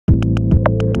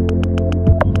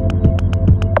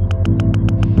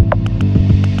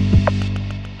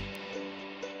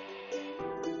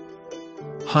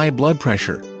High blood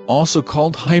pressure, also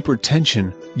called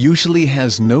hypertension, usually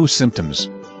has no symptoms.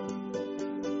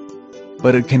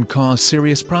 But it can cause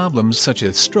serious problems such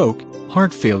as stroke,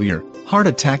 heart failure, heart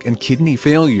attack and kidney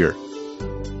failure.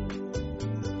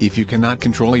 If you cannot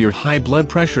control your high blood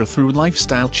pressure through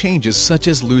lifestyle changes such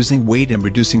as losing weight and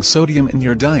reducing sodium in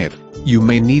your diet, you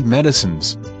may need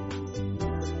medicines.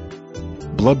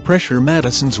 Blood pressure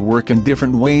medicines work in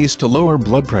different ways to lower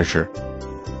blood pressure.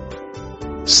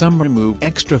 Some remove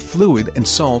extra fluid and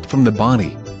salt from the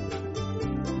body.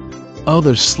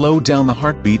 Others slow down the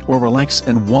heartbeat or relax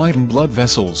and widen blood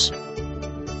vessels.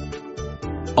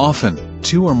 Often,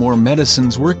 2 or more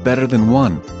medicines work better than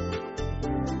one.